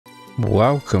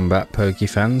Welcome back, Poke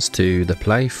fans, to the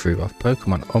playthrough of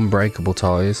Pokemon Unbreakable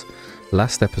Ties.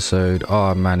 Last episode,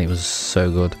 oh man, it was so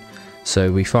good.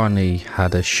 So we finally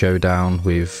had a showdown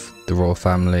with the royal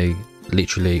family.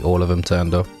 Literally all of them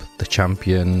turned up. The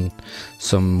champion,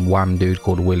 some wham dude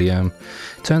called William.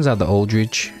 Turns out that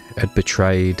Aldridge had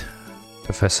betrayed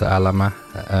Professor Alama,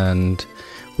 and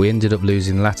we ended up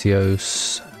losing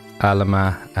Latios,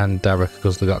 Alama and Derek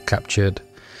because they got captured.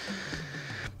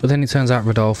 But then it turns out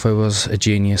Rodolfo was a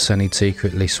genius and he'd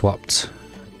secretly swapped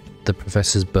the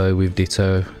professor's bow with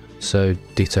Ditto. So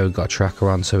Ditto got a tracker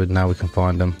on, so now we can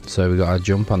find them. So we got to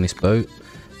jump on this boat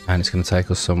and it's going to take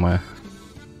us somewhere.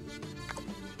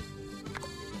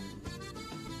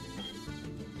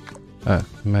 Oh,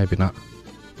 maybe not.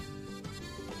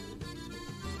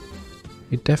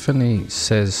 It definitely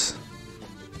says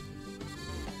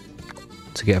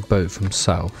to get a boat from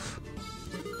south.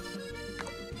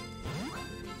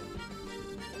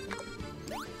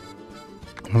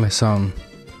 Unless I'm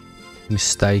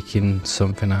mistaking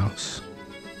something else.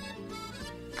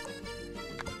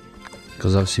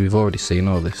 Because obviously we've already seen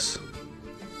all this.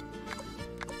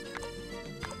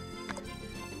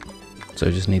 So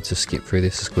we just need to skip through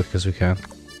this as quick as we can.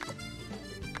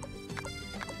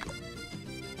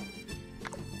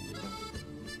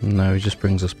 No, it just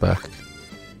brings us back.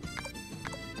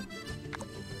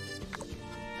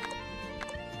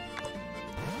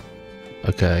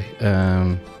 Okay,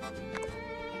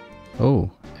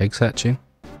 oh, eggs hatching.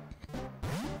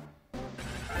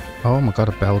 Oh my god,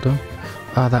 a Beldum.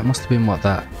 Ah, that must have been what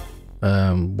that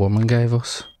woman gave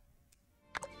us.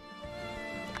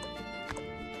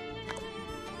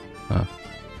 Oh,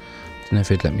 don't know if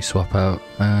he'd let me swap out.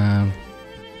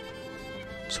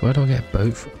 So where do I get a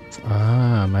boat from?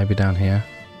 Ah, maybe down here.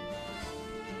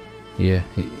 Yeah,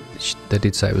 they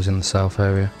did say it was in the south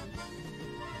area.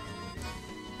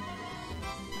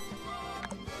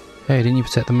 Hey, didn't you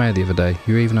protect the mayor the other day?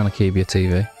 You were even on Akebia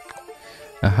TV.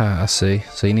 Aha, I see.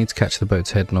 So you need to catch the boat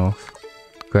to head north.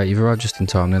 Great, you've arrived just in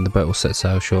time, then the boat will set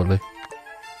sail shortly.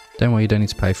 Don't worry, you don't need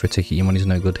to pay for a ticket, your money's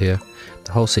no good here.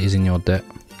 The whole city's in your debt.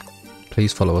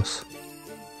 Please follow us.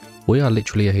 We are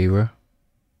literally a hero.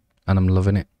 And I'm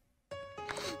loving it.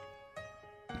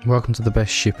 Welcome to the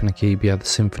best ship in Akebia, the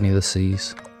Symphony of the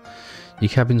Seas. Your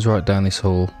cabin's right down this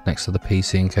hall, next to the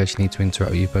PC in case you need to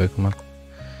interact with your Pokemon.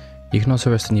 You can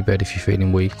also rest in your bed if you're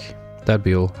feeling weak. That'd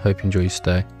be all. Hope you enjoy your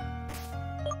stay.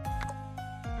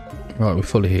 Right, we're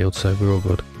fully healed, so we're all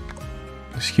good.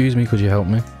 Excuse me, could you help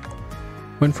me?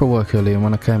 Went for a work earlier and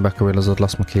when I came back I realised I'd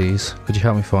lost my keys. Could you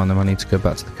help me find them? I need to go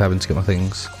back to the cabin to get my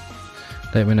things.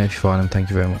 Let me know if you find them, thank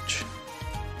you very much.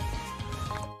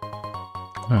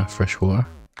 Ah, fresh water.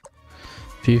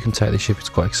 If you can take the ship, it's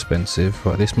quite expensive.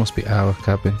 Right, this must be our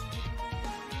cabin.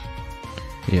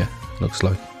 Yeah, looks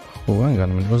like. Oh, hang on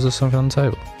a minute, was there something on the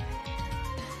table?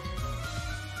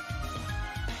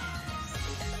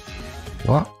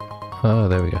 What? Oh,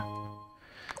 there we go.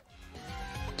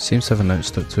 Seems to have a note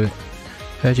stuck to it.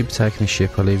 Heard you'd be taking the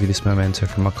ship, I'll leave you this memento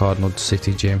from my Cardinal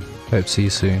City gym. Hope to see you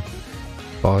soon.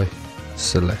 Bye,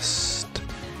 Celeste.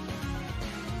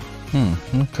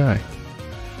 Okay.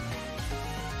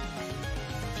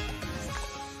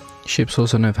 Ships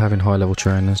also known for having high level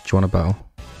trainers. Do you want a battle?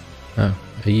 Oh,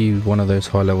 are you one of those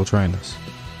high level trainers?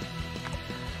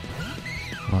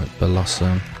 Right,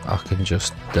 Blossom. I can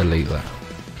just delete that.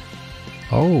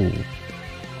 Oh,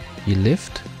 you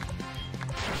lived?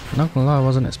 Not gonna lie, I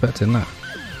wasn't expecting that.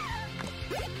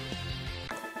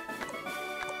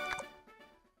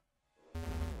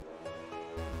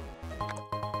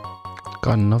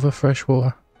 Got another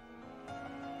freshwater.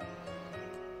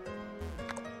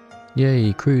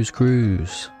 Yay, cruise.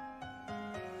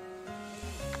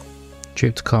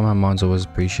 Trip to calm our minds always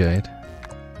appreciated.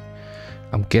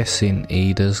 I'm guessing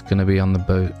Ida's gonna be on the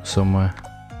boat somewhere.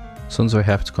 Son's very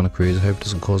happy to go on a cruise, I hope it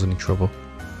doesn't cause any trouble.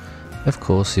 Of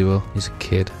course he will, he's a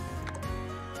kid.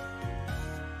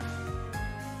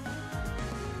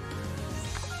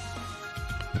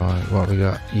 Right, what we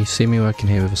got? You see me working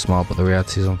here with a smile, but the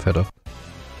reality is I'm fed up.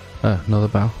 Oh, another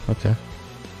bow, okay.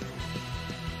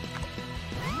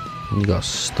 You got a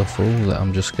Stuffle that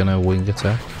I'm just gonna wing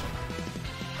attack.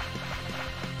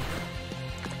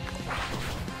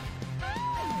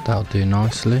 That'll do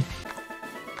nicely.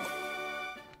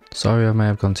 Sorry, I may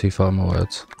have gone too far in my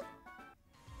words.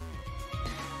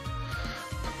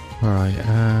 Alright,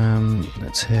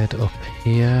 let's head up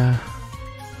here.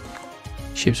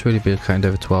 Ship's really big, kind of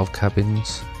over 12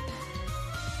 cabins.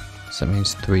 So that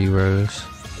means 3 rows.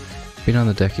 Being on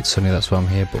the deck, it's sunny, that's why I'm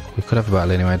here, but we could have a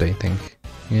battle anyway, don't you think?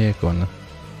 Yeah, go on then.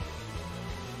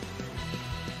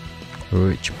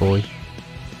 Rich boy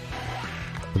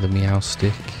with a meow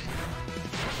stick.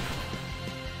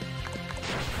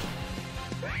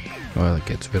 Well, it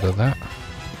gets rid of that.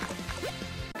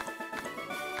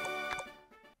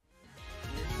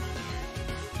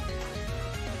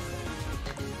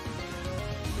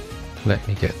 Let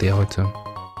me get the item.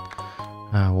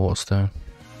 Waterstone.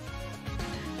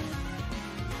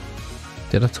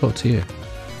 Did I talk to you?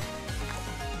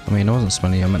 I mean, I wasn't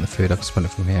smelling you, I meant the food. I can smell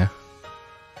it from here.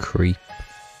 Creep.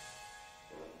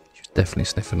 She was definitely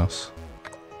sniffing us.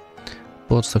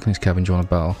 Bored stuck in his cabin, do you want a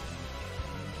battle?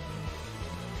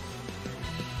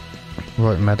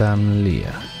 Right, Madame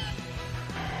Leah.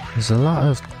 There's a lot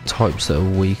of types that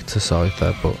are weak to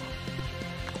Scyther, but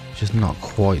just not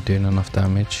quite doing enough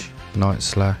damage. Night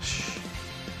Slash.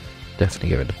 Definitely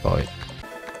give it a bite.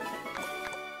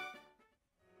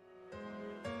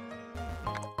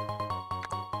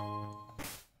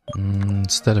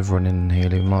 Instead of running and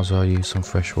healing, might as well use some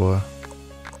fresh water.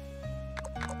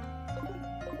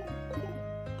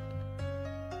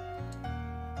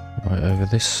 Right over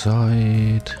this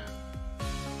side.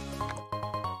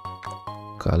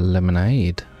 Got a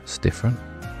lemonade. It's different.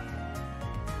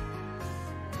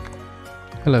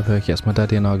 Hello Perkiax, my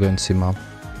daddy and I are going to see Mum.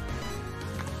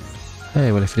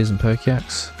 Hey, well if it isn't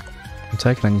Perkiax, I'm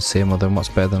taking on you to see a mother, and what's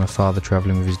better than a father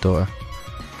travelling with his daughter?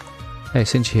 Hey,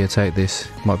 since you're here, take this.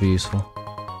 Might be useful.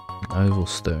 An oval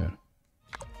stone.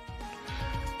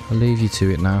 I'll leave you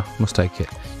to it now. Must take it.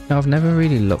 Now, I've never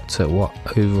really looked at what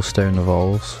oval stone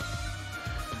evolves.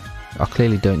 I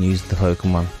clearly don't use the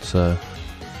Pokemon, so...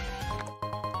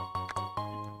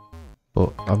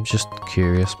 But I'm just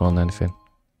curious more than anything.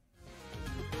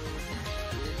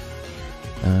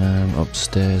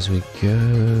 Upstairs we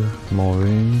go. More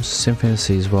rooms. Symphony of the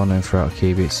Sea is well known throughout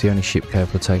Akebia. It's the only ship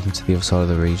capable of taking to the other side of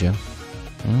the region.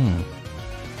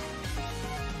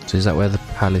 So is that where the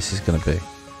palace is going to be?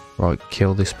 Right,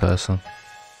 kill this person.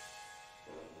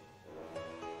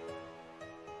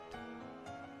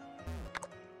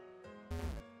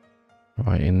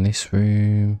 Right, in this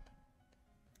room.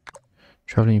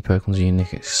 Travelling your Pokemon's a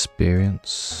unique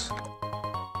experience.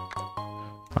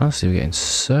 Honestly, we're getting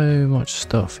so much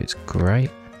stuff, it's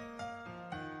great.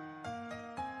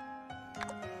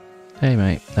 Hey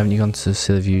mate, haven't you gone to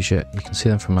see the views yet? You can see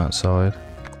them from outside.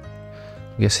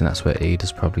 I'm guessing that's where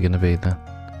Ida's probably going to be then.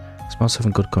 It smells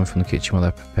something good coming from the kitchen while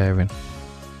they're preparing.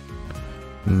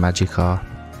 Magikarp.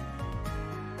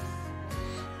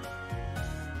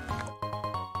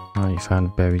 Oh, you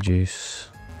found berry juice.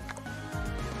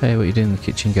 Hey, what are you doing in the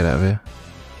kitchen? Get out of here.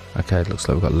 Okay, it looks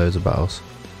like we've got loads of battles.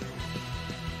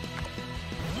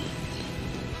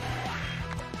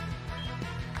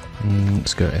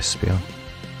 Let's go Espeon.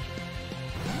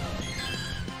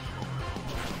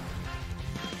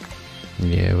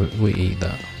 Yeah, we eat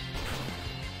that.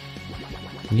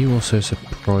 You also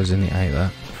surprisingly ate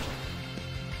that.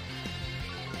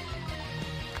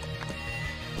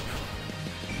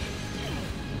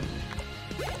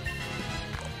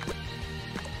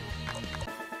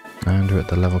 And we're at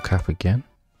the level cap again.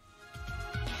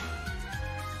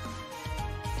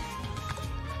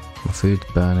 My food's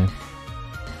burning.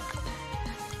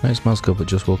 No, it smells good, but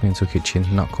just walking into a kitchen,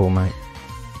 not cool, mate.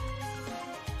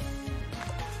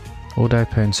 All day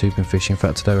pound soup and fish. In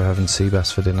fact, today we're having sea bass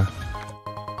for dinner.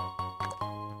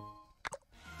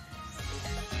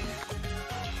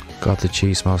 God, the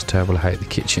cheese smells terrible. I hate the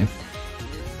kitchen.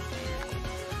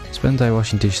 Spend the day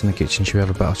washing dishes in the kitchen. Should we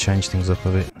have a battle? Change things up a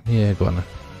bit? Yeah, go on then.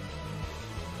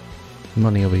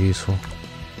 Money will be useful.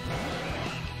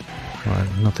 Right,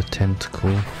 another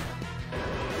tentacle.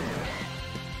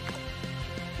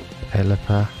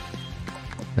 Pelipper.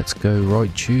 Let's go,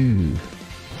 Raichu.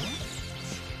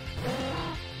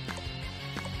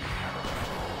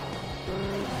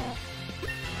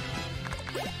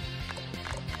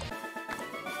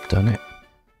 Done it.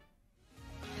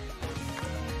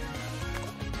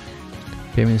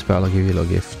 Give me this battle, I'll give you a little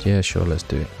gift. Yeah, sure, let's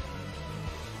do it.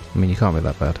 I mean, you can't be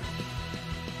that bad.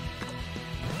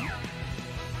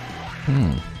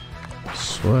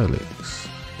 Swirlix.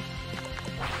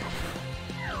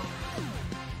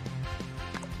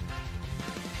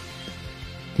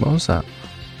 What was that?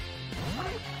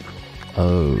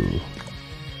 Oh.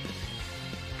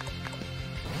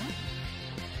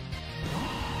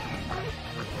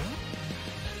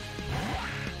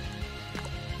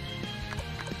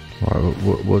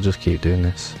 Right, we'll just keep doing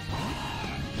this.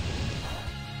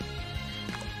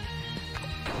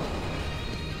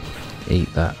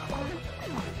 Eat that.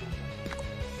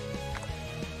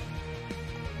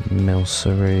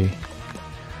 Milcery.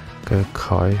 Go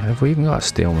Kai. Have we even got a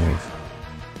steel move?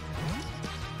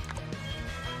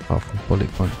 Apart from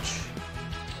Bullet Punch.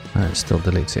 No, it still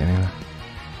deletes it anyway.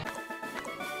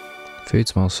 Food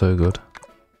smells so good.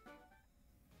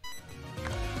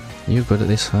 You're good at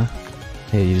this, huh?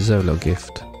 Here, you deserve a little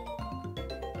gift.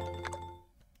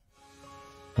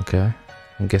 Okay.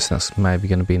 I'm guessing that's maybe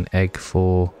going to be an egg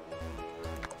for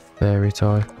Fairy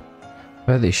Type.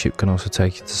 Where this ship can also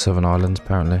take you to Southern Islands,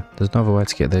 apparently. There's no other way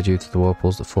to get there due to the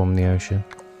whirlpools that form in the ocean.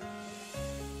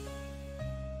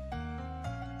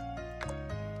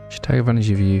 Should take advantage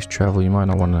of your youth travel. You might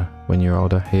not want to when you're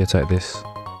older. Here, take this.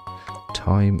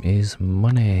 Time is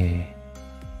money.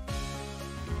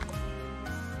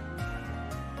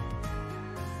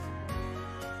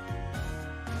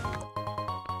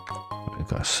 We've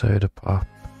got a soda pop.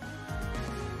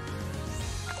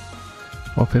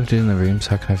 What people do in the rooms?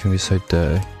 How can everything be so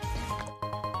dirty?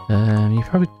 You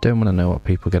probably don't want to know what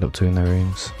people get up to in their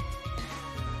rooms.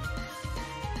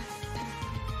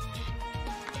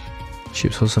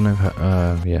 Ships also know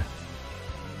how, yeah.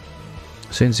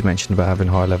 As soon as he mentioned about having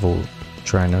high level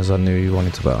trainers, I knew he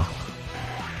wanted to battle.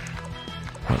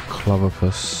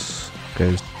 Clobbopus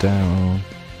goes down.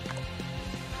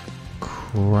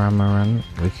 Cramorant,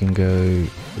 we can go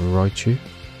Raichu.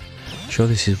 Sure,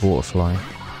 this is water flying.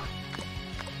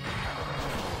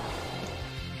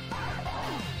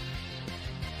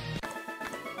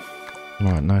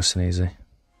 Right, nice and easy.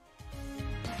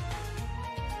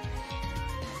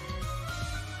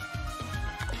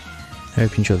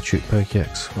 Hope you enjoy the trip,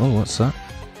 Pokéx. Oh, what's that?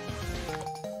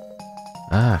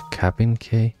 Ah, cabin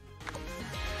key.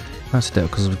 That's it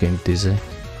because I was getting dizzy.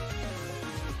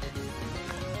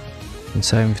 Been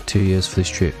saving for 2 years for this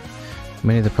trip.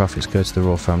 Many of the profits go to the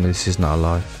royal family. This is not a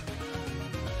life.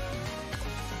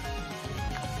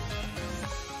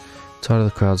 Tired of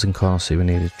the crowds in Carnacy, we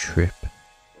need a trip.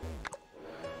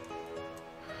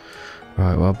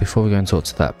 Right, well, before we go and talk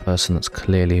to that person that's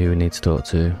clearly who we need to talk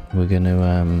to, we're going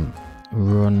to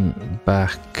run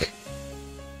back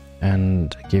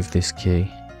and give this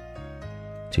key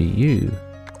to you.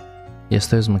 Yes,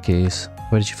 those are my keys.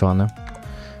 Where did you find them?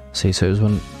 See, so it was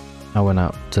when I went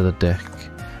out to the deck.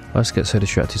 I just get so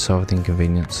distracted with the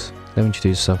inconvenience. Let me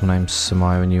introduce yourself. My name's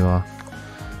Samaya and you are...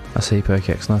 I see,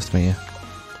 Pokéx. Nice to meet you.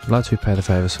 I'd like to be paid a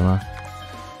favour, Samaya.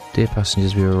 Dear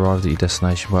passengers, we have arrived at your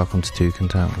destination. Welcome to Toucan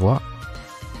Town. What?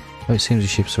 Oh, it seems the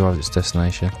ship's arrived at its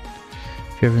destination.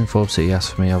 If you're ever in Forbes City,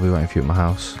 ask for me. I'll be waiting for you at my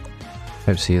house.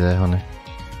 Hope to see you there, honey.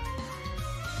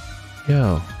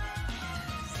 Yo.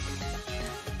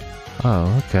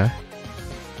 Oh, okay.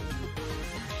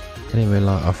 I didn't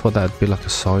realise. I thought that'd be like a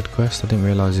side quest. I didn't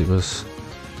realise it was.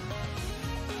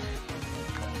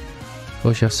 Of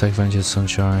course, you have to take advantage of the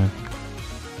sunshine.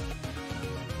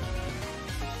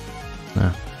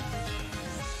 No.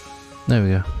 There we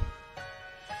go.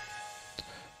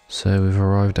 So we've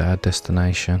arrived at our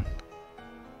destination.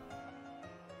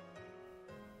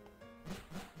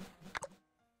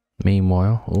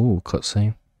 Meanwhile, oh,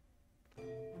 cutscene.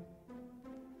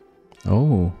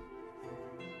 Oh.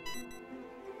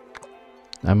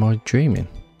 Am I dreaming?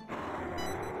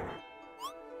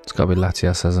 It's got to be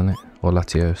Latias, hasn't it? Or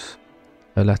Latios.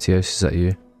 Oh, Latios, is that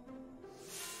you?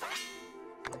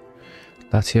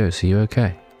 Latios, are you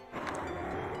okay?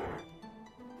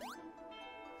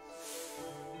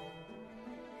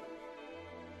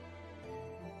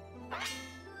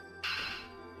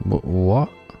 What?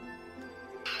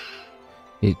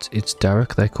 It's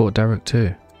Derek. They caught Derek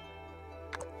too.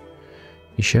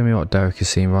 You show me what Derek is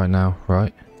seeing right now,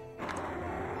 right?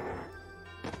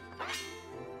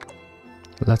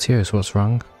 Latios, what's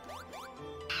wrong?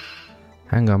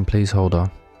 Hang on, please hold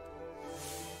on.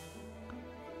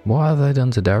 What have they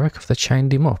done to Derek? Have they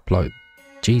chained him up like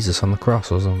Jesus on the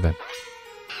cross or something?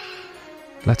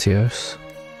 Latios.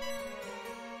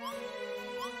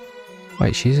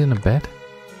 Wait, she's in a bed?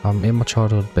 I'm in my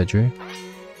childhood bedroom.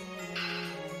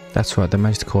 That's right, they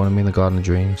managed to corner me in the Garden of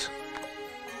Dreams.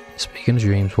 Speaking of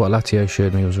dreams, what Latios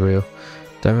showed me was real.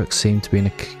 Derek seemed to be in a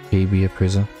Akebia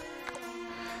prison.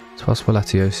 It's possible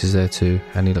Latios is there too,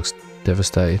 and he looks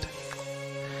devastated.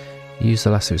 He used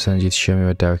the last of its energy to show me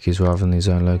where Derek is rather than his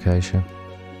own location.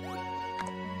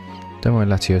 Don't worry,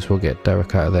 Latios, we'll get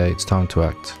Derek out of there. It's time to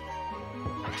act.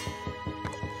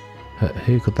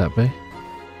 Who could that be?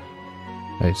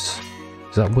 Is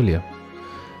that William?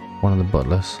 One of the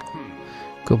butlers.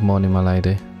 Good morning, my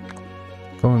lady.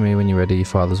 Come with me when you're ready, your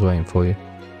father's waiting for you.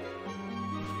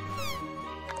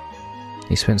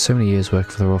 He spent so many years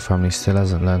working for the royal family, still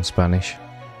hasn't learned Spanish.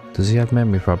 Does he have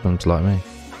memory problems like me?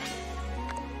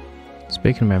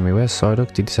 Speaking of memory, where's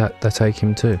Psyduck? Did they take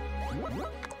him too?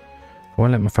 I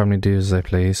won't let my family do as they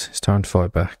please. It's time to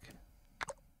fight back.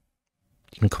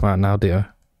 You can come out now, Ditto.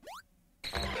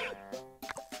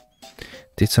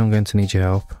 Ditto, I'm going to need your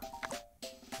help.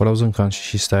 While I was unconscious,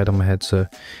 she stayed on my head, so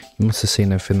you must have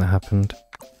seen everything that happened.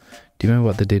 Do you remember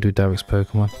what they did with Derek's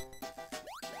Pokemon?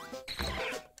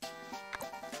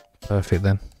 Perfect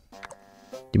then.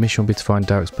 Your mission will be to find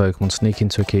Derek's Pokemon, sneak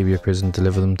into Akebia prison, and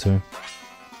deliver them to him.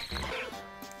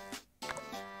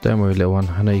 Don't worry, little one.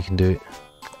 I know you can do it.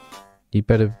 You'd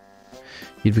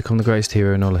become the greatest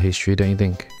hero in all of history, don't you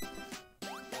think?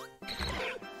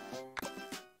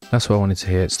 That's what I wanted to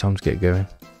hear. It's time to get going.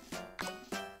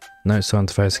 Now it's time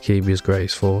to face Akebia's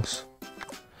greatest force.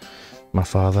 My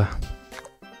father.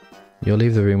 You'll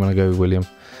leave the room when I go with William.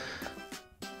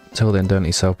 Till then, don't let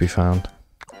yourself be found.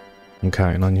 I'm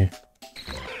counting on you.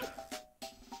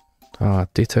 Ah,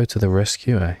 ditto to the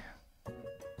rescue, eh?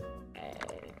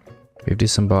 We've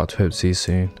disembarked. Hope to see you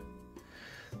soon.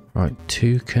 Right,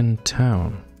 Toucan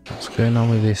Town. What's going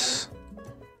on with this?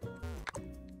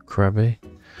 Krabby?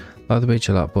 Like the beach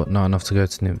a lot, but not enough to go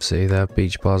to Nymph City. They have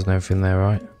beach bars and everything there,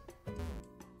 right?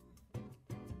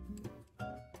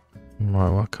 Right,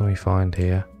 what can we find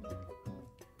here?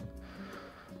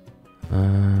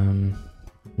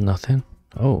 Nothing.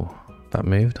 Oh, that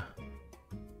moved.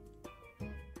 I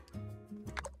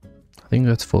think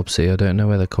that's Forbes City. I don't know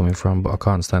where they're coming from, but I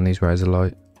can't stand these rays of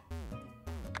light.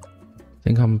 I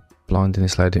think I'm blinding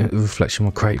this lady. Reflection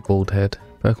of my great bald head.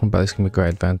 Pokemon Ballet's gonna be a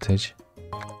great advantage.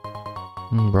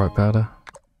 Bright powder.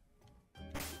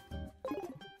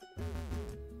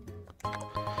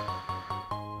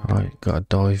 Right, got a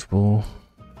dive ball.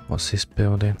 What's this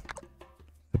building?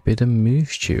 Forbidden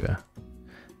Moves Tutor.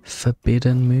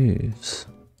 Forbidden Moves.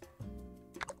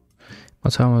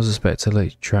 One time I was a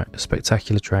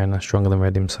spectacular trainer, stronger than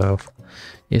Red himself.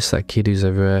 Yes, that kid who's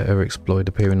ever exploited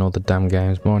appearing in all the damn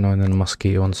games, more annoying than a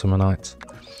mosquito on summer nights.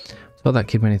 Told that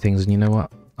kid many things, and you know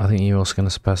what? I think you're also going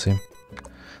to surpass him.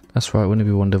 That's right, wouldn't it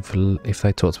be wonderful if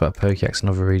they talked about Pokédex in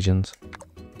other regions?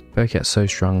 Pokédex so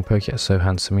strong, Pokédex so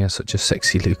handsome, he has such a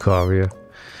sexy Lucario.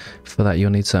 For that you'll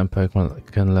need certain Pokemon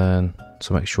that can learn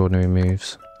some extraordinary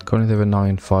moves. Currently there are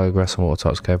 9 fire, grass and water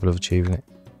types capable of achieving it.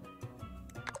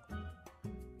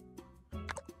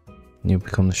 You'll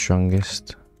become the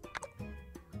strongest.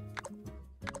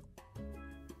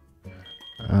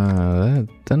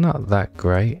 They're not that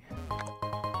great.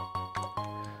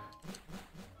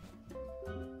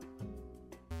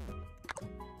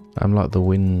 I'm like the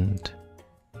wind.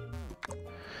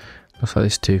 Looks like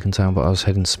this Toucan Town, but I was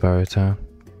heading to Sparrow Town.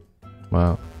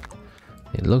 Well,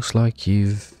 it looks like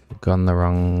you've gone the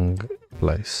wrong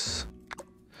place.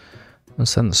 I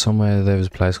understand that somewhere there was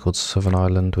a place called Southern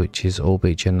Island, which is all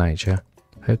beach and nature.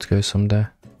 Hope to go someday.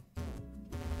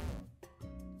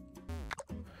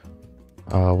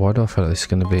 Oh, why do I feel like this is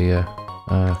going to be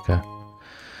okay.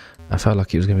 I felt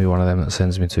like it was going to be one of them that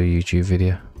sends me to a YouTube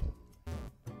video.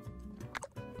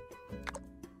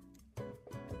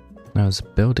 Now there's a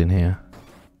building here.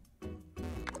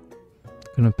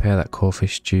 I'm going to prepare that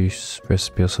crawfish juice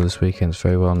recipe also this weekend. It's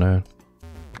very well known.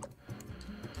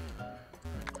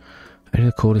 Only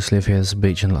the coolest live here. There's a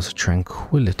beach and lots of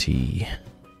tranquility.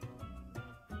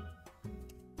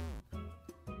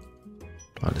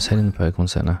 Right, let's head in the Pokemon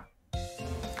Center.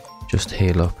 Just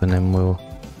heal up and then we'll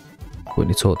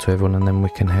quickly talk to everyone and then we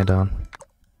can head on.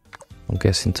 I'm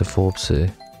guessing to Forbes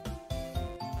City.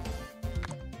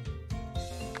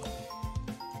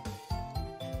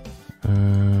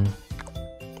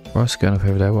 What's going up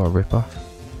over there? What a rip off.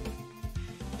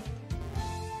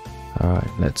 Alright,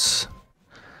 let's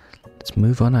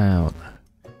move on out.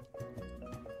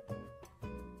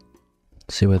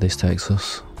 See where this takes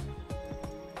us.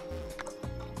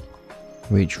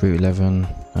 Reach Route 11.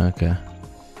 Okay.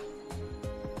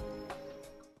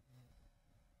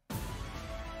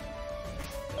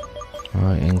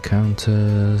 Alright,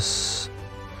 encounters.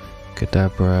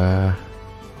 Kadabra.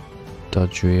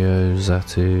 Dodrio,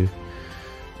 Xatu.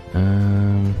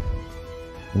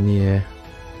 Yeah.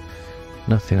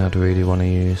 Nothing I'd really want to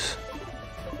use.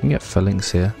 You can get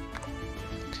Phalanx here.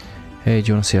 Hey, do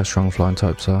you want to see how strong flying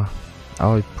types are?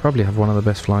 I probably have one of the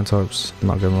best flying types,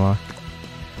 not gonna lie.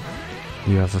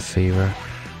 You have a fever.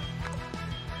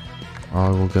 I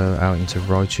will go out into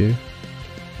Raichu.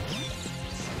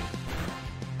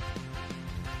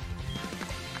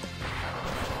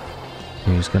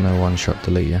 He's gonna one-shot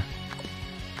delete you.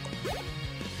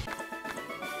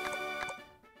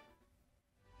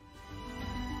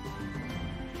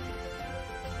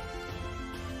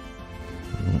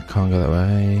 Can't go that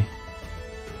way.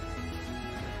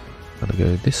 Gotta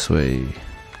go this way.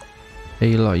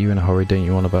 Hey, like you in a hurry, don't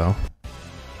you want a battle?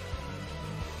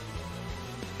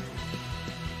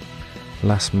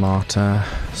 Last Martyr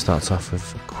starts off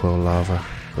with Quill Lava.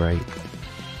 Great.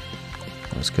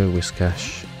 Let's go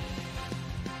Whiscash.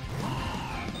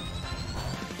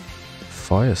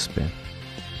 Fire Spin.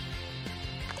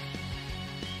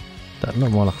 That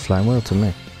looked more like a Flame Wheel to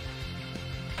me.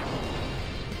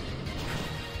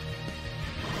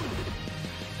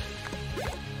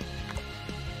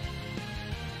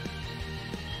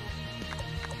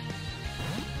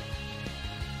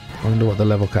 I wonder what the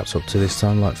level cap's up to this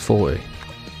time, like 40.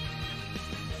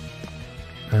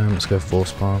 Let's go full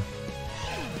spawn.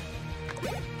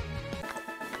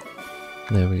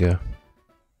 There we go.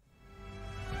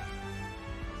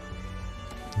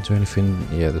 Is there anything?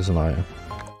 Yeah, there's an item.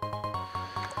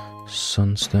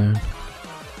 Sunstone.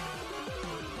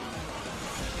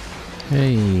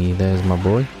 Hey, there's my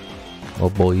boy. Or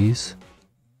boys.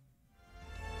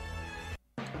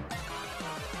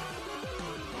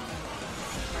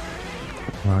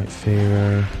 Right,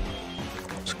 Firo.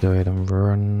 Let's go ahead and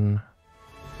run.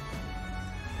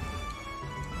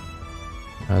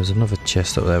 There's another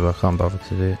chest up there, but I can't bother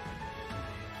to do it.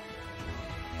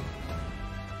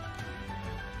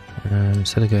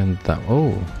 Instead of going that...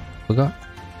 Oh, forgot.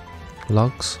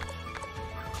 Logs.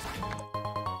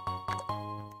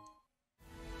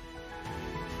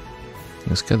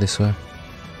 Let's go this way. I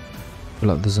feel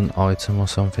like there's an item or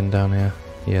something down here.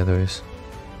 Yeah, there is.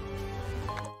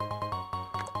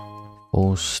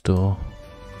 All store.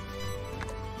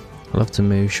 I'd love to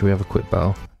move. Should we have a quick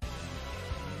battle?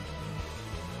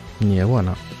 Yeah, why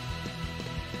not?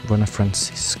 Runner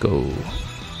Francisco.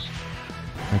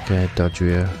 Okay,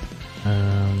 Dodrio.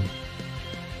 I'm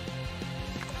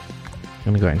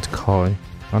gonna go into Kai.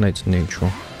 I know it's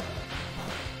neutral.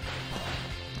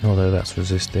 Although that's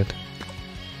resisted.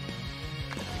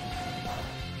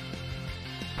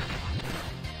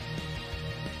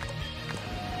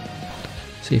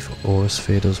 See if Aura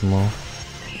Sphere does more.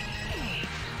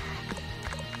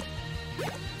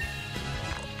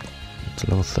 It's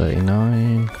level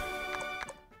 39.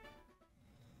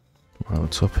 Right,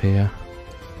 what's up here?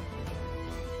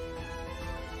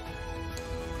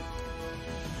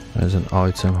 There's an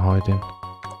item hiding.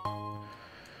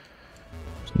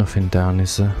 There's nothing down,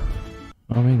 is there?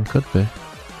 I mean, could be.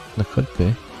 There could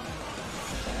be.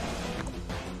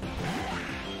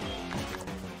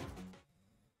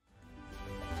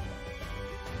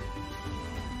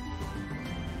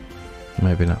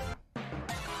 Maybe not.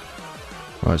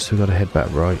 Right, so we've got to head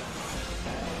back right.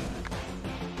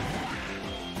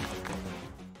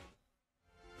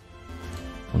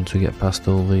 Once we get past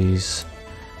all these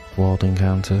wild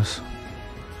encounters.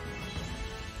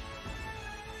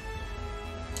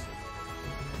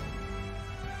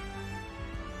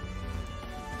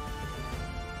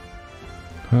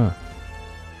 Huh.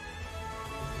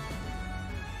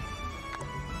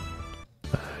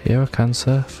 Yeah, I can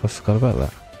surf. I forgot about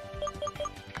that.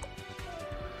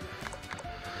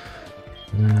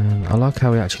 I like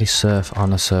how we actually surf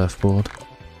on a surfboard.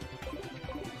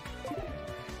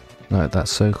 No,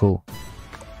 that's so cool.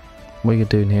 What are you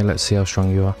doing here? Let's see how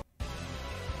strong you are.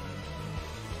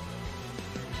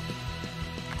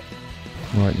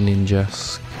 Right,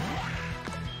 ninjas.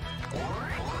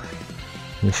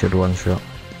 You should one shot.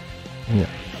 Yeah.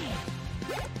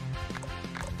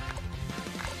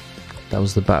 That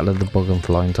was the battle of the bug and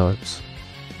flying types.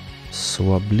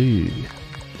 Swablu.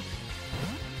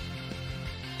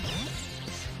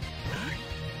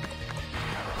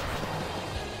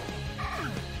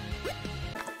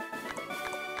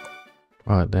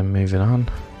 Right, then moving on.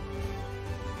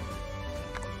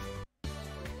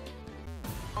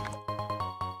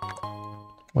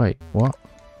 Wait, what?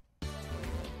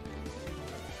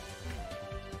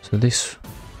 So this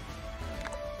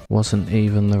wasn't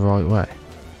even the right way.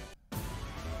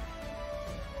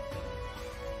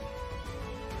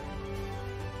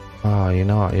 Oh, you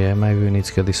know what? Yeah, maybe we need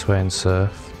to go this way and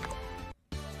surf.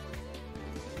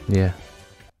 Yeah.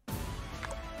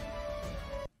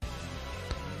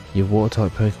 Your water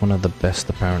type Pokemon are the best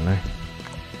apparently.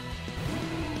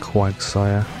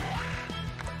 Quagsire.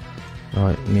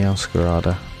 Right,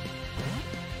 Meowscarada.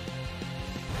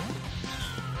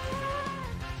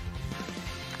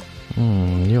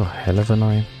 You're hell of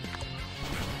annoying.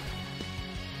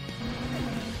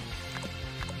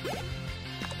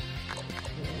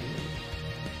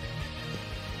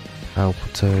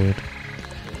 Alpatoad.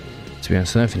 To be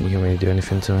honest, I don't think you can really do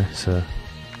anything to me, so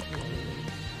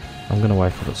I'm gonna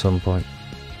wake up at some point.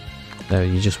 There,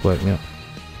 you just woke me up.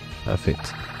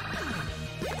 Perfect.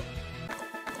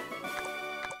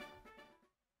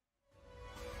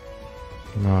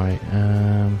 Right,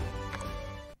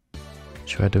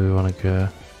 where do we want to go?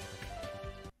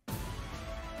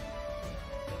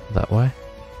 That way?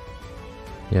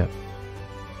 Yep.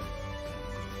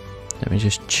 Let me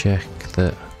just check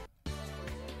that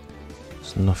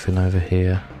there's nothing over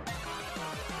here.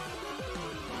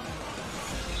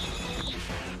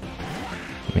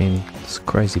 I mean, it's a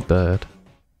crazy bird.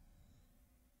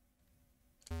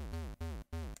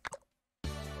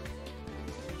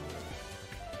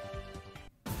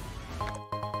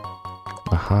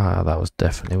 Aha, that was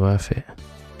definitely worth it.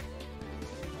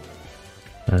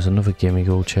 There's another gimme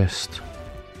gold chest.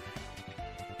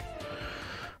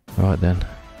 Right then,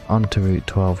 on to Route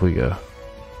 12 we go.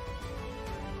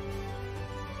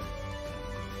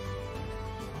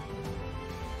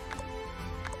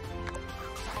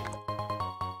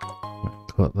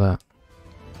 Got that.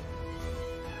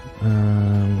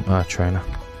 Trainer.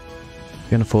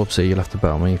 If you're in a 4%, you'll have to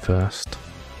battle me first.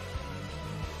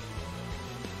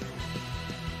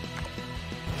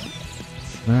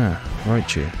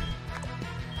 Right you.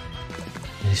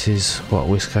 This is what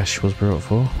Whiscash was brought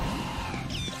for.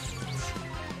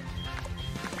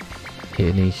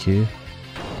 Hit an EQ.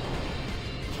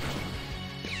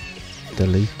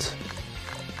 Delete.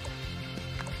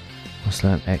 What's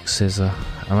that? X Scissor.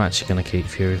 I'm actually going to keep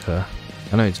Fury Fur.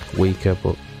 I know it's weaker,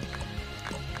 but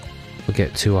if we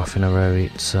get 2 off in a row,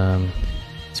 it's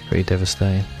pretty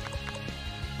devastating.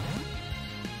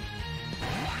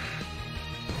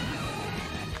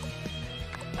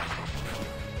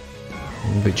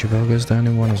 Victory Bell goes down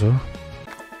in 1 as well.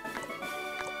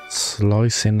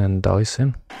 Slicing and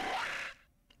dicing.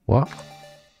 What?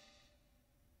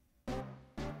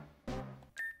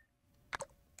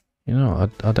 You know,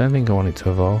 I don't think I want it to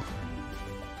evolve.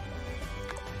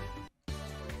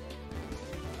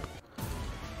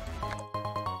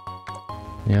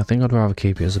 Yeah, I think I'd rather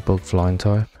keep it as a bug flying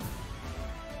type.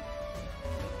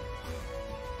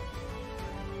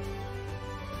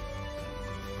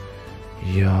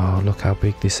 Yo, look how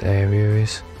big this area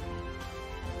is.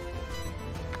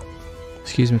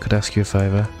 Excuse me, could I ask you a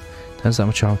favour? Turns out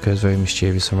my Charmco is very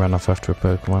mischievous and ran off after a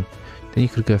Pokemon. Then you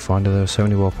could go find her. There are so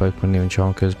many wild Pokemon near and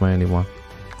Charmco is my only one.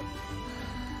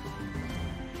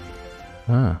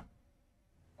 Ah.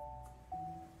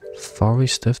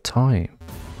 Forest of Time.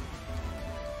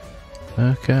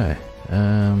 Okay.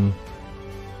 I'm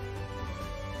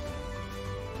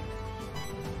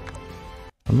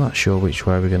not sure which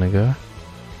way we're gonna go.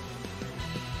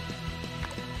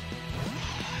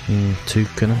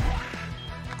 Toucan.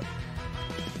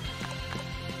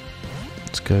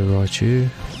 Let's go Raichu.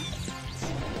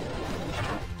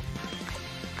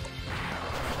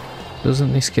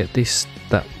 Doesn't this get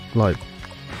that like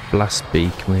blast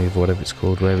beak move, whatever it's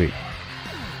called, where it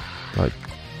like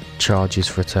charges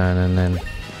for a turn and then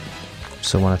if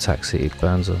someone attacks it, it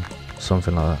burns them,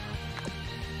 something like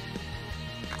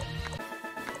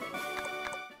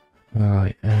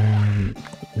that. Right,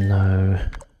 no.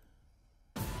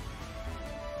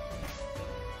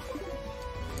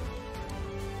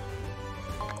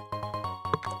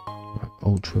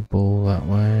 Ultra Ball that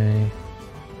way.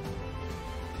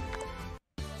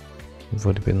 We've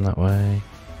already been that way.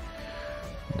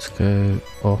 Let's go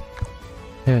up.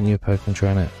 Yeah, new Pokemon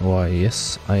trainer. Why,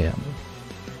 yes, I am.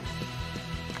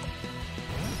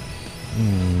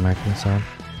 Magneton.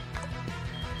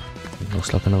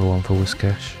 Looks like another one for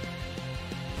Whiscash.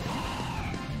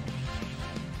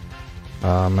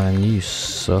 Ah man, you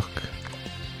suck.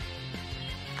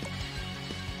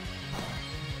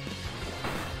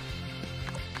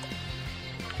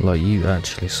 Like, you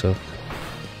actually suck.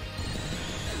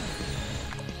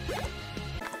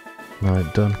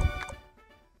 Right, done.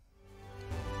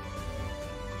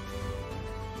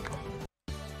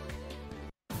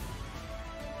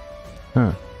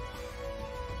 Huh.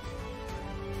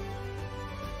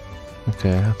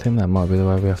 Okay, I think that might be the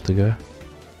way we have to go.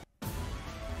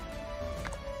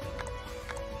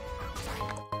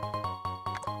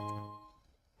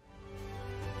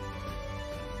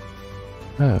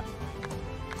 Oh.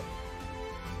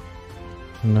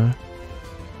 No.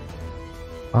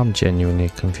 I'm genuinely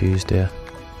confused here.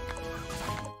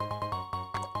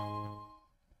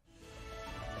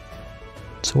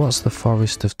 So what's the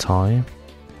Forest of Time?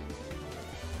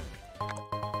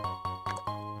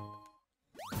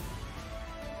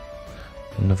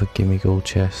 Another gimme gold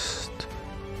chest.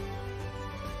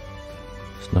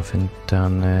 There's nothing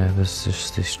down there, there's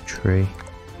just this tree.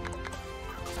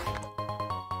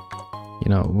 You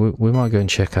know, we might go and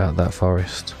check out that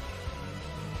forest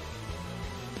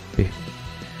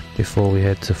before we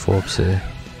head to Forbes City.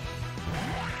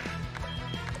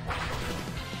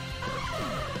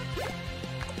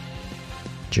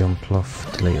 Jump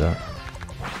off, delete that.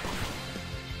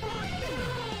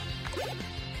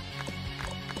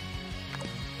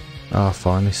 Ah,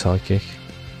 finally Psychic.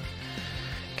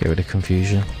 Get rid of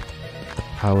confusion. The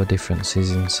power difference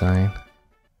is insane.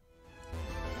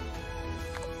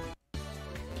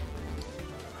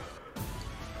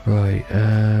 Right,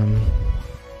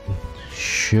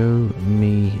 show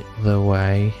me the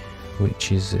way,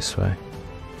 which is this way.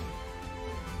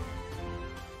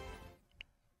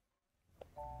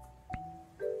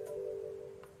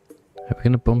 Are we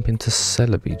going to bump into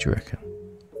Celebi, do you reckon?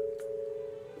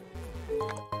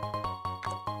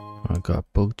 got a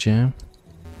bug jam.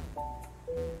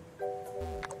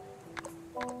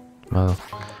 Well,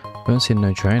 we haven't seen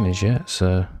no trainers yet,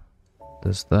 so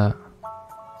there's that.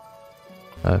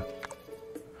 Oh.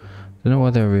 Don't know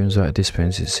why there are rooms without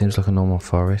disciplines. It seems like a normal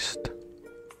forest.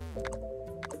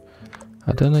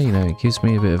 I don't know, you know, it gives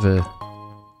me a bit of an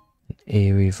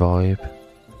eerie vibe.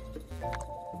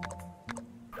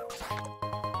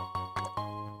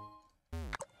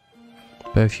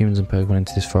 Both humans and Pokemon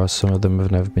into this forest, some of them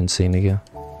have never been seen again.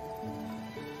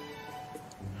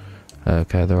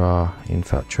 Okay, there are in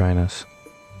fact trainers.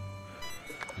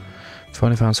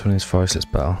 Finally found someone in this forest, let's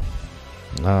battle.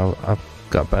 Now, I've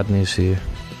got bad news for you.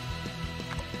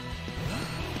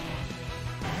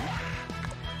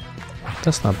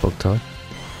 That's not a bug type.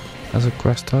 That's a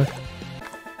grass type.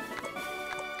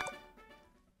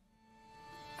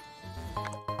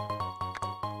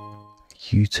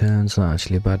 U-turn's not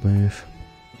actually a bad move.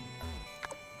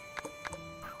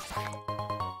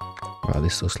 Right,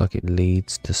 this looks like it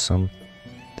leads to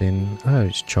something. Oh,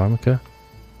 it's Charmander.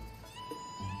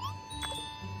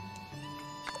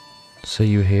 So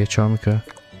you were here, Charmander.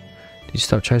 Did you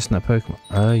stop chasing that Pokemon?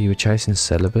 Oh, you were chasing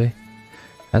Celebi.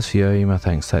 As for you, my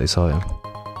thanks, take this item.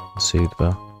 Soothe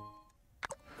Bell.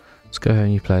 Let's go home,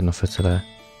 you played enough for today.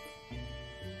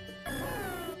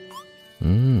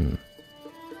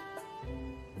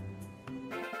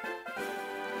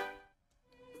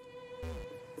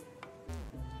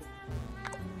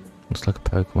 Looks like a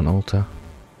Pokemon altar.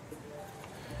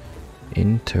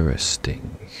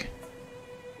 Interesting.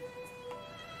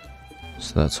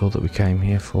 So that's all that we came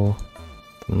here for,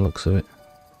 from the looks of it.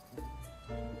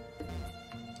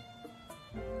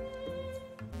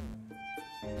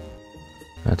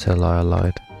 That's a lie, I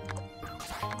lied.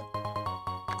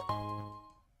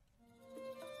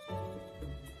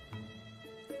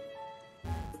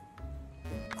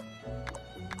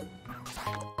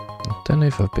 I don't know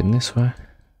if I've been this way.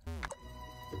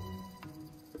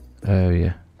 Oh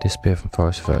yeah, disappear from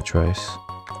forest without a trace.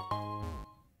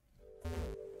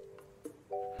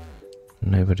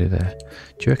 Nobody there.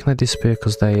 Do you reckon they disappear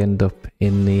because they end up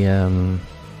in the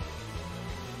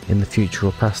future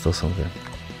or past or something?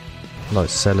 Like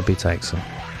Celebi takes them.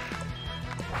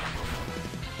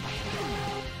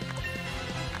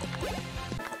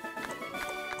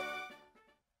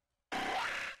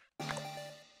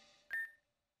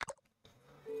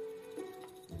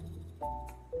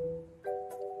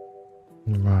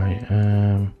 Right,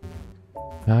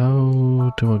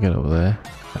 how do I get up there?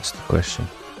 That's the question.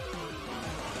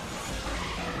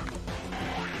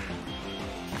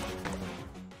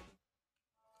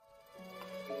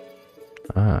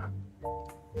 Ah.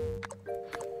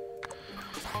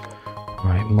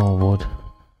 Right, more wood.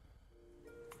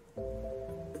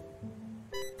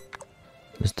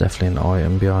 There's definitely an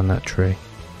item behind that tree.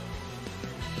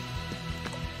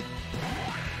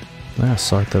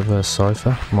 Scyther vs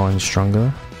Cypher. Mine's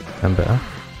stronger and better.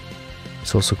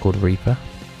 It's also called Reaper.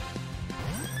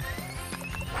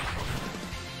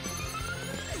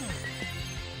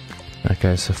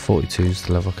 Okay, so 42 is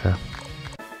the level cap.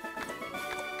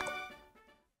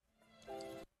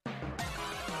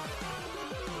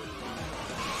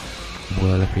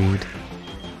 Whirlipede.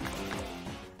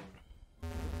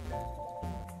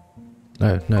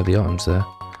 Oh, no, the item's there.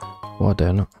 Why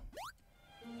dare not?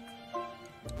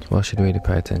 So I should really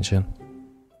pay attention.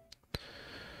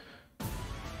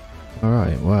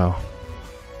 Alright, well.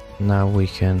 Now we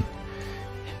can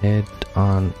head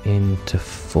on into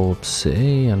Forbes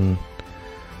City and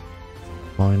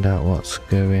find out what's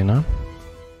going on.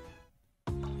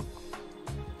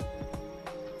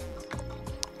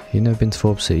 If you've never been to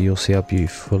Forbes City, you'll see how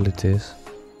beautiful it is.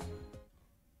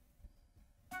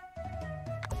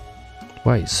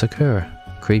 Wait, Sakura.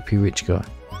 Creepy rich guy.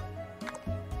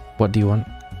 What do you want?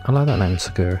 I like that name,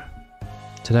 Sakura.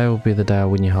 Today will be the day I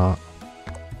win your heart.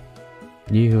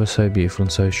 You who are so beautiful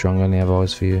and so strong only have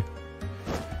eyes for you.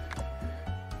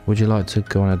 Would you like to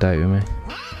go on a date with me?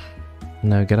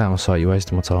 No, get out of my sight, you're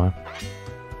wasting my time.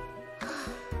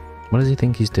 What does he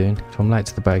think he's doing? If I'm late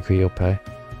to the bakery, you'll pay.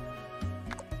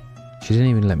 She didn't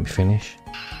even let me finish.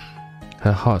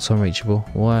 Her heart's unreachable.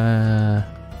 Wow.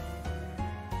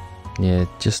 Yeah,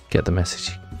 just get the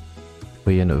message.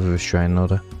 We end up with a restraining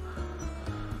order.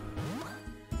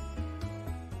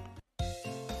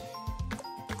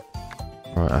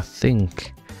 Right, I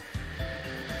think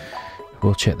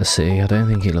we'll check the city. I don't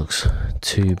think it looks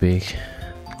too big.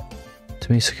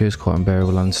 To me, Sakura's quite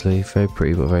unbearable, honestly. Very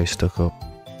pretty, but very stuck up.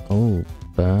 Oh,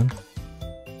 burn.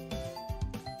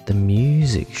 The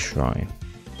music shrine.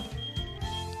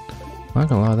 I'm not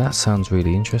gonna lie, that sounds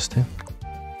really interesting.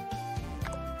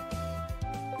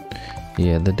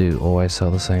 Yeah, they do always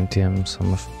sell the same TMs,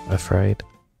 I'm afraid.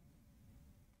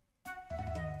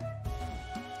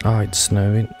 Oh, it's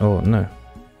snowing. Oh, no.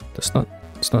 It's not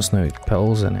snowing.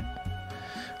 Petals in it.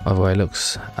 Either way, it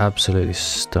looks absolutely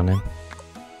stunning.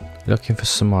 Looking for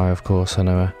Samaya, of course, I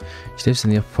know her. She lives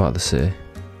in the upper part of the city.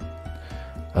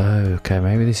 Oh, okay,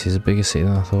 maybe this is a bigger city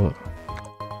than I thought.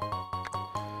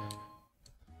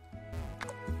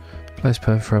 Place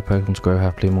perfect for our Pokemon to grow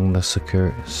happily among the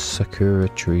Sakura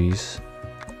trees.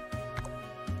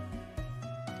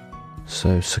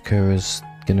 So Sakura's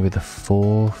gonna be the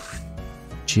 4th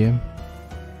gym,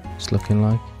 it's looking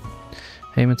like.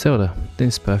 Hey Matilda, this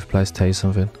is the perfect place to tell you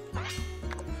something.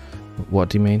 What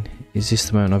do you mean? Is this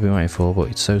the moment I've been waiting for, but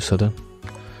it's so sudden?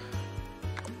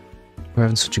 We're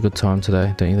having such a good time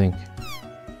today, don't you think?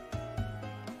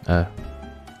 Oh.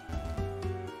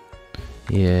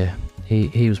 Yeah,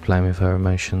 he was playing with her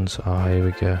emotions. Oh, here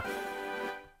we go.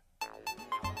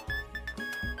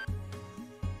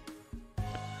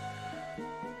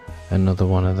 Another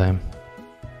one of them.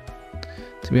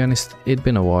 To be honest, it'd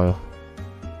been a while.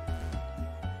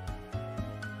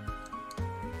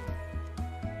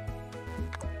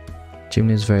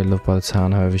 Jimmy is very loved by the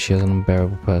town, however she has an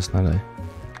unbearable personality.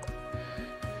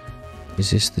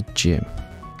 Is this the gym?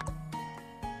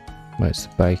 Well, it's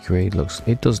the bakery.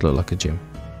 It does look like a gym.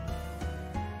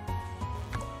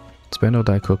 Spend all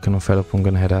day cooking, I'm fed up, I'm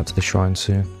going to head out to the shrine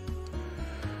soon.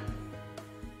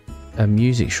 A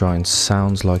music shrine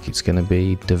sounds like it's going to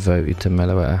be devoted to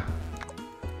Meloetta.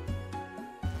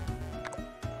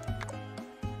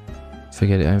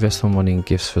 Forget it, I invest my money in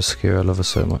gifts for Sakura, I love her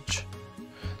so much.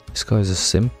 This guy's a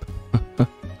simp.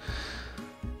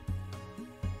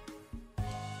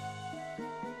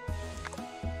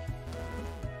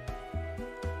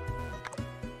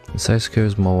 And so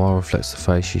Sakura's mobile reflects the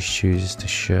face she chooses to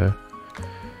show.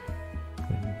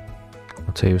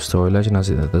 I'll tell you a story. Legend has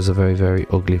it that there's a very, very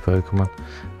ugly Pokemon.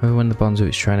 However, when the bonds of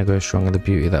its trainer grow stronger, the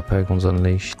beauty of that Pokemon's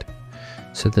unleashed.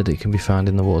 Said that it can be found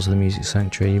in the waters of the Music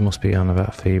Sanctuary. You must be on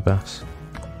about Feebas.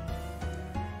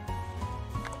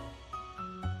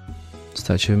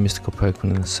 Statue of a mystical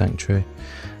Pokemon in the Sanctuary.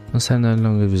 I understand no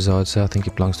longer resides there. I think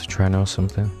it belongs to a trainer or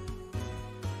something.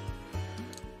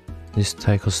 This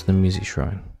take us to the Music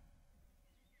Shrine.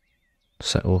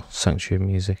 Or Sanctuary of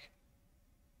Music.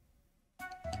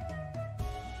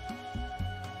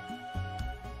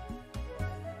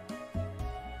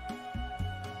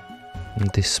 And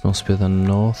this must be the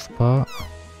north part.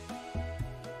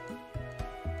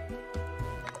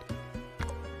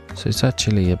 So it's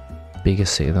actually a bigger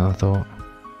city than I thought.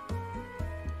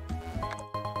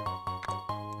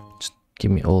 Just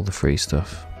give me all the free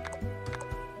stuff.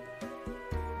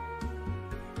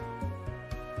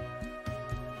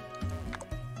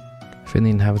 I think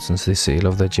the inhabitants of this city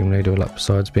love their gym leader a lot.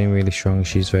 Besides being really strong,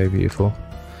 she's very beautiful.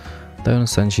 I don't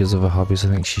understand she has other hobbies. I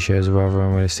think she shows a rather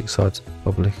unrealistic side to the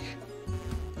public.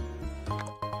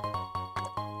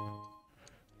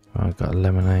 I've got a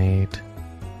lemonade.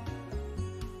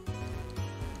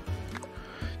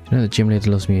 You know the gym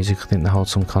leader loves music. I think they hold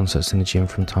some concerts in the gym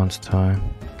from time to time.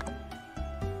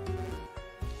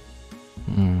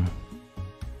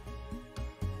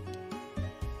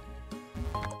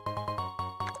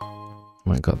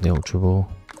 Might got the Ultra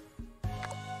Ball.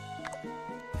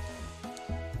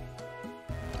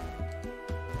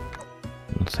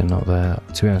 Nothing not there.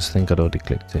 To be honest, I think I'd already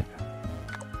clicked it.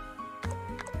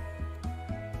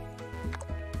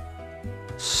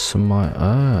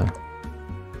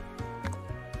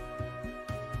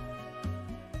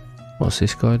 What's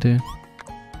this guy doing?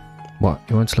 What?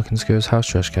 You want to look in Sakura's house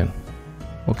trash can?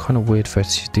 What kind of weird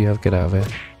fetishes do you have? Get out of here.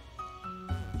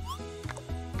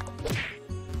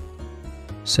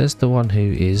 Says the one who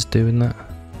is doing that.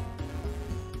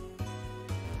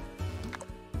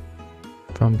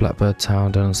 From Blackbird Town,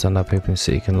 I don't understand how people in the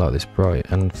city can like this bright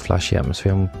and flashy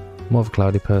atmosphere. I'm more of a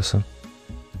cloudy person.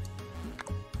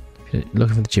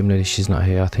 Looking for the gym lady, she's not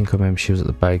here. I think I remember she was at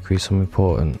the bakery. Someone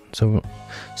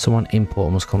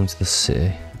important must come into the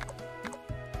city.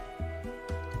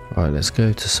 Right, let's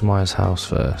go to Samaya's house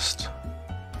first.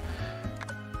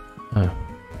 Oh.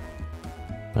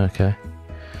 Okay.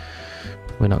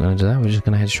 We're not going to do that. We're just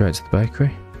going to head straight to the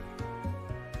bakery.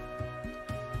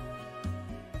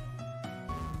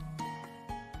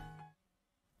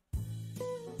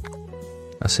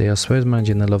 I see. I suppose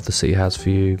managing the love the city has for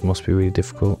you must be really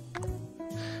difficult.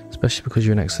 Especially because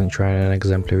you're an excellent trainer and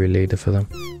exemplary leader for them.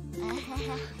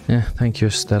 Yeah, thank you,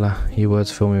 Estella. Your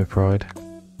words fill me with pride.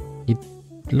 You'd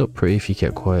look pretty if you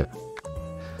kept quiet.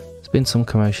 There's been some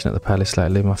commotion at the palace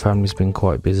lately. My family's been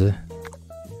quite busy.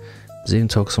 There's even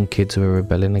talk of some kids who are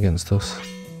rebelling against us.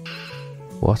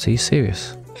 What? Are you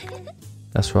serious?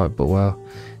 That's right, but well,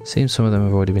 seems some of them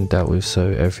have already been dealt with, so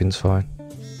everything's fine.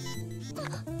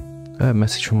 A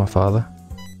message from my father.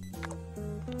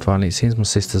 Finally, it seems my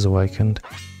sister's awakened.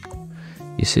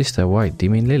 Your sister? Wait, do you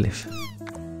mean Lilith?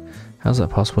 How's that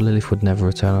possible? Lilith would never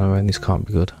return on her own. This can't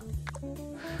be good.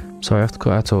 I'm sorry, I have to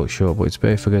cut our talk short, but it's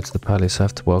better if I go to the palace. I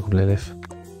have to welcome Lilith.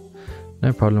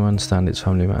 No problem, I understand it's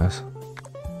family matters.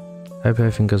 Hope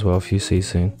everything goes well for you. See you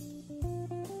soon.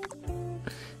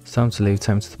 It's time to leave.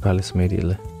 Take me to the palace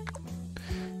immediately.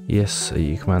 Yes,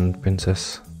 you command,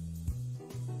 princess.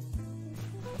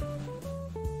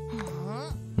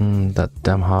 That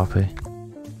damn harpy.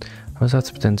 I always have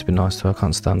to pretend to be nice to her. I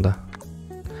can't stand her.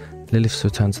 Lilith's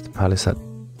return to the palace. That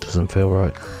doesn't feel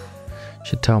right.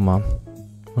 Should tell Mum.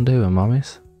 I wonder who her mum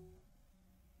is.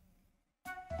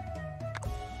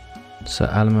 So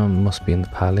Alma must be in the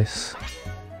palace.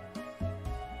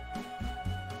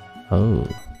 Oh.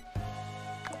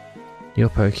 You're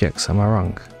Pokéx, am I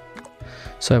wrong?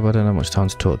 So, but I don't have much time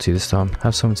to talk to you this time.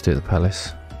 Have something to do at the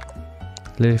palace.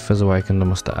 Lilith has awakened. I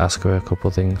must ask her a couple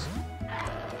of things.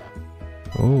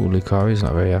 Oh, Lucari's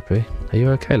not very happy. Are you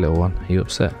okay, little one? Are you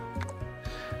upset?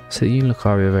 So you and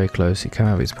Lucari are very close. It came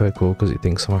out of its Pokeball because it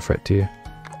thinks I'm a threat to you.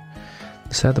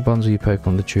 They say the bonds with your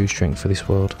Pokemon are the true strength for this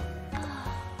world.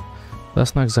 But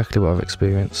that's not exactly what I've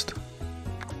experienced.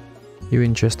 You're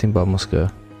interesting, but I must go.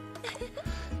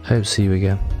 Hope to see you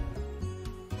again.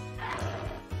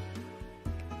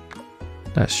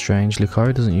 That's strange.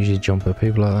 Lucari doesn't usually jump at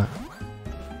people like that.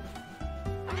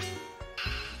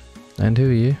 And who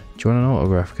are you? Do you want an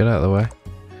autograph? Get out of the way.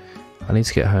 I need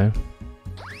to get home.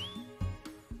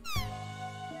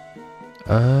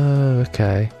 Oh,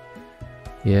 okay.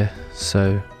 Yeah,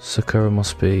 so Sakura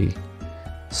must be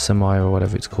Samaya or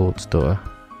whatever it's called's daughter.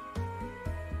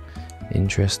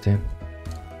 Interesting.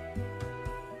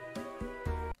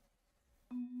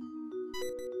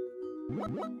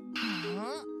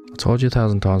 I told you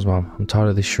 1,000 times, Mom. I'm tired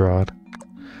of this charade.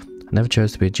 I never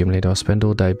chose to be a gym leader. I spend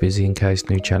all day busy in case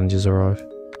new challenges arrive.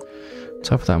 On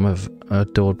top of that, I'm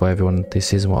adored by everyone.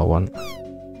 This isn't what I want.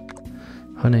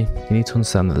 Honey, you need to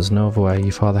understand that there's no other way.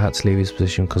 Your father had to leave his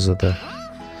position because of the...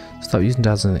 Stop using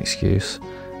Dad as an excuse.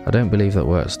 I don't believe that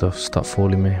work stuff. Stop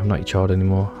fooling me. I'm not your child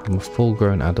anymore. I'm a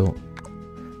full-grown adult.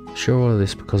 Sure, all of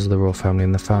this because of the royal family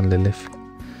and the found Lilith.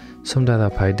 Someday they'll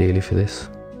pay dearly for this.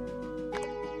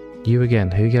 You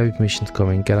again. Who gave you permission to come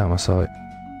in? Get out of my sight.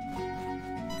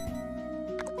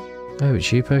 Oh,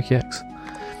 it's you, Pokéx.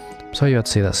 I'm sorry you had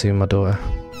to see that scene with my daughter.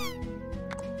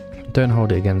 Don't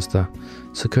hold it against her.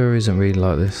 Sakura isn't really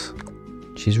like this.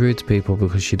 She's rude to people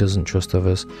because she doesn't trust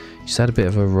others. She's had a bit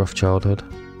of a rough childhood.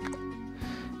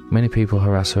 Many people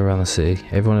harass her around the city.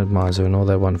 Everyone admires her and all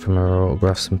they want from her are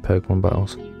autographs and Pokemon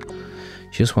battles.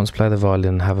 She just wants to play the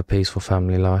violin and have a peaceful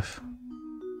family life.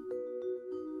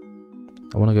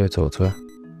 I want to go talk to her.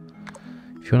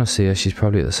 If you want to see her, she's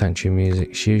probably at the Sanctuary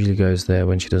Music. She usually goes there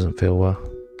when she doesn't feel well.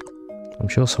 I'm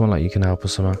sure someone like you can help her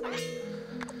somehow.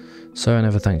 So I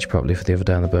never thanked you properly for the other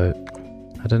day on the boat.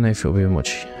 I don't know if it'll be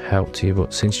much help to you,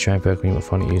 but since you train Pokemon you might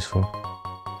find it useful.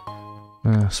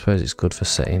 I suppose it's good for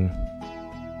setting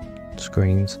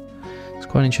screens. It's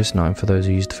quite an interesting item for those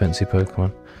who use defensive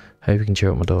Pokemon. Hope you can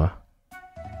cheer up my daughter.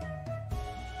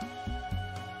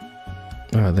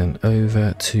 Alright then,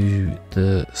 over to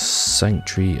the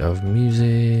Sanctuary of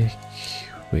Music,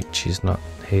 which is not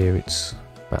here, it's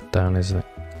back down, isn't it?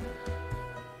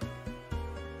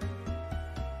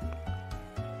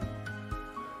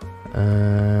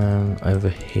 Over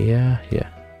here, yeah.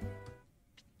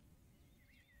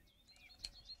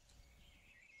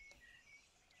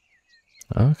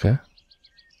 Okay.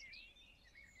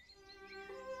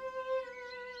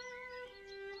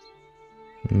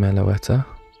 Meloetta.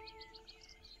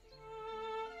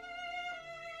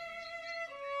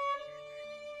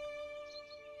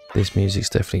 This music's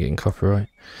definitely getting copyright.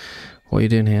 What are you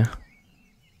doing here?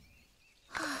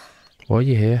 Why are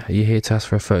you here? Are you here to ask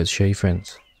for a photo to show your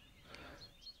friends?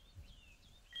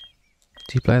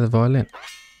 Do you play the violin?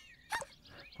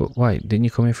 But wait, didn't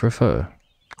you come here for a photo?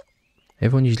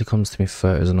 Everyone usually comes to me for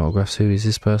photos and autographs. Who is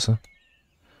this person?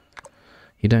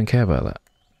 You don't care about that?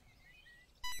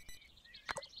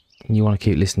 You want to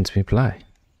keep listening to me play?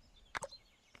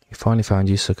 We finally found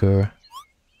you, Sakura.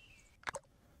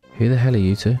 Who the hell are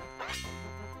you two?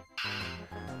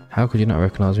 How could you not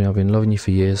recognise me? I've been loving you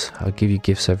for years. I'll give you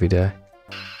gifts every day.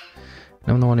 And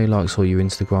I'm the one who likes all your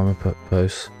Instagram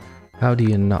posts. How do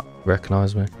you not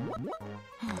recognise me?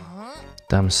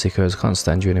 Damn sickos, I can't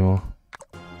stand you anymore.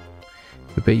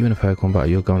 If we beat you in a Pokemon battle,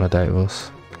 you'll go on a date with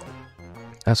us.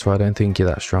 That's right, I don't think you're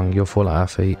that strong. You'll fall at our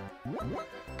feet.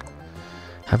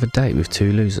 Have a date with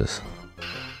two losers?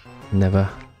 Never.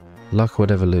 Luck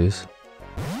would ever lose.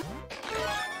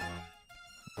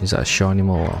 Is that a shiny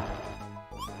Morwell?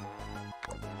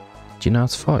 Do you know how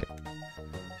to fight?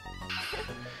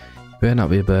 You better not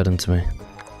be a burden to me.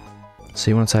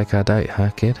 So you want to take our date,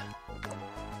 huh, kid?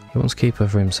 He wants to keep her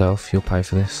for himself. You'll pay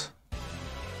for this.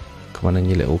 Come on in,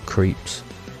 you little creeps.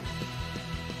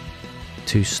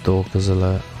 2 stalkers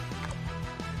alert.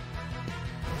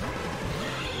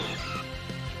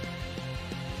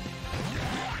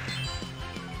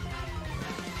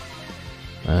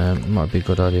 Might be a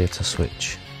good idea to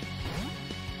switch.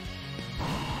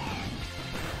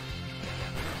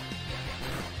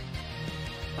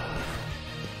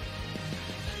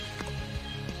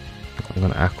 I'm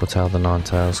going to Aqua Tail the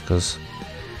Ninetales because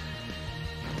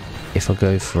if I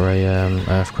go for a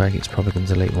Earthquake, it's probably going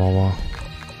to delete my wall.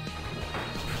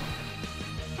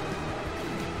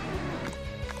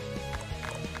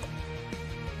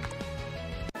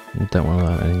 Don't want to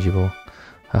learn Energy Ball.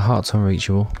 Her heart's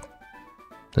unreachable.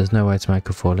 There's no way to make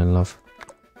her fall in love.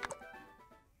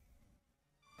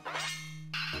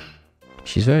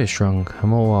 She's very strong. Her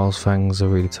Morwell's fangs are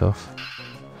really tough.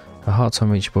 Her heart's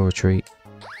unreachable retreat.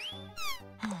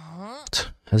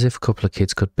 As if a couple of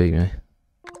kids could beat me.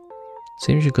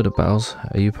 Seems you're good at battles.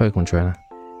 Are you a Pokemon trainer?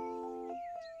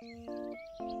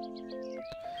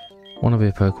 Wanna be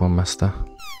a Pokemon master?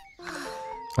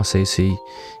 I see, so you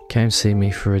came to see me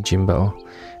for a gym battle.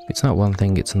 If it's not one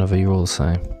thing, it's another, you're all the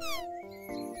same.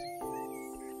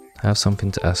 I have something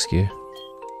to ask you.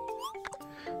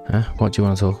 Huh? What do you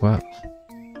want to talk about?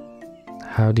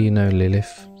 How do you know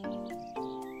Lilith?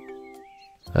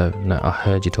 Oh, no, I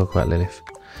heard you talk about Lilith.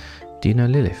 Do you know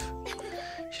Lilith?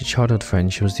 She's a childhood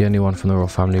friend. She was the only one from the royal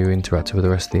family who interacted with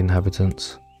the rest of the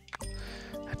inhabitants.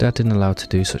 Her dad didn't allow her to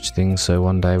do such things, so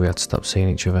one day we had to stop seeing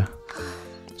each other.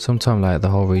 Sometime later, the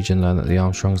whole region learned that the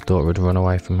Armstrong's daughter had run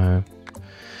away from home.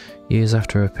 Years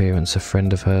after her appearance, a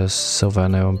friend of hers,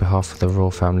 Silvano, on behalf of the royal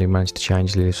family, managed to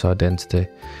change Lilith's identity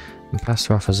and passed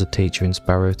her off as a teacher in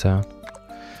Sparrow Town.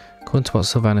 According to what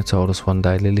Silvano told us one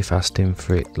day, Lilith asked him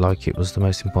for it like it was the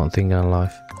most important thing in her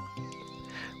life.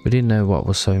 We didn't know what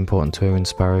was so important to her in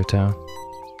Sparrow Town.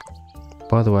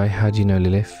 By the way, how do you know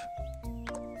Lilith?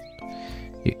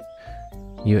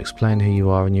 You explain who you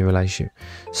are and your relationship.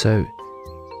 So,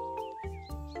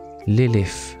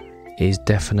 Lilith is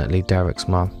definitely Derek's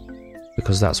mum.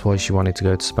 Because that's why she wanted to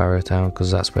go to Sparrow Town, because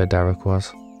that's where Derek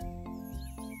was.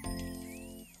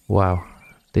 Wow,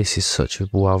 this is such a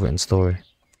well-written story.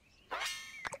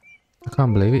 I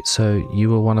can't believe it. So you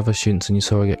were one of her students and you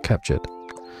saw her get captured.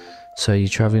 So you're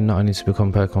travelling not only to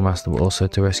become Pokemon Master, but also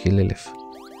to rescue Lilith.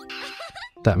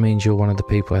 That means you're one of the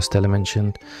people Estella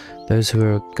mentioned, those who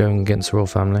are going against the royal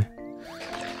family.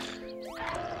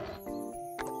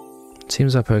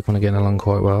 Seems our Pokemon are getting along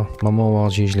quite well. My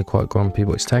Morwell's usually quite grumpy,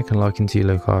 but it's taken a liking to you,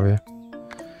 Lucario.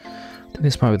 I think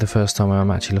this might be the first time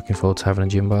I'm actually looking forward to having a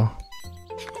gym battle.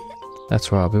 That's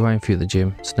right, I'll be waiting for you at the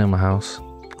gym. It's near my house.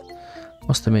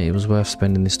 Must admit it was worth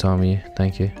spending this time with you.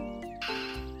 Thank you.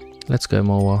 Let's go,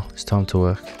 Morwell. It's time to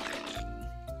work.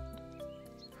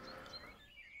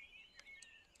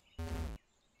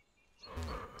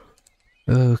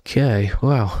 Okay,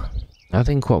 well, I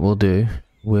think what we'll do,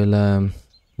 we'll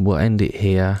end it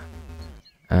here,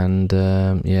 and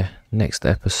yeah, next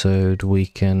episode we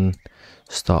can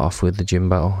start off with the gym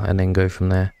battle and then go from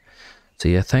there. So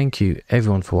yeah, thank you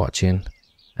everyone for watching,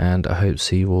 and I hope to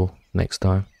see you all next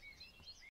time.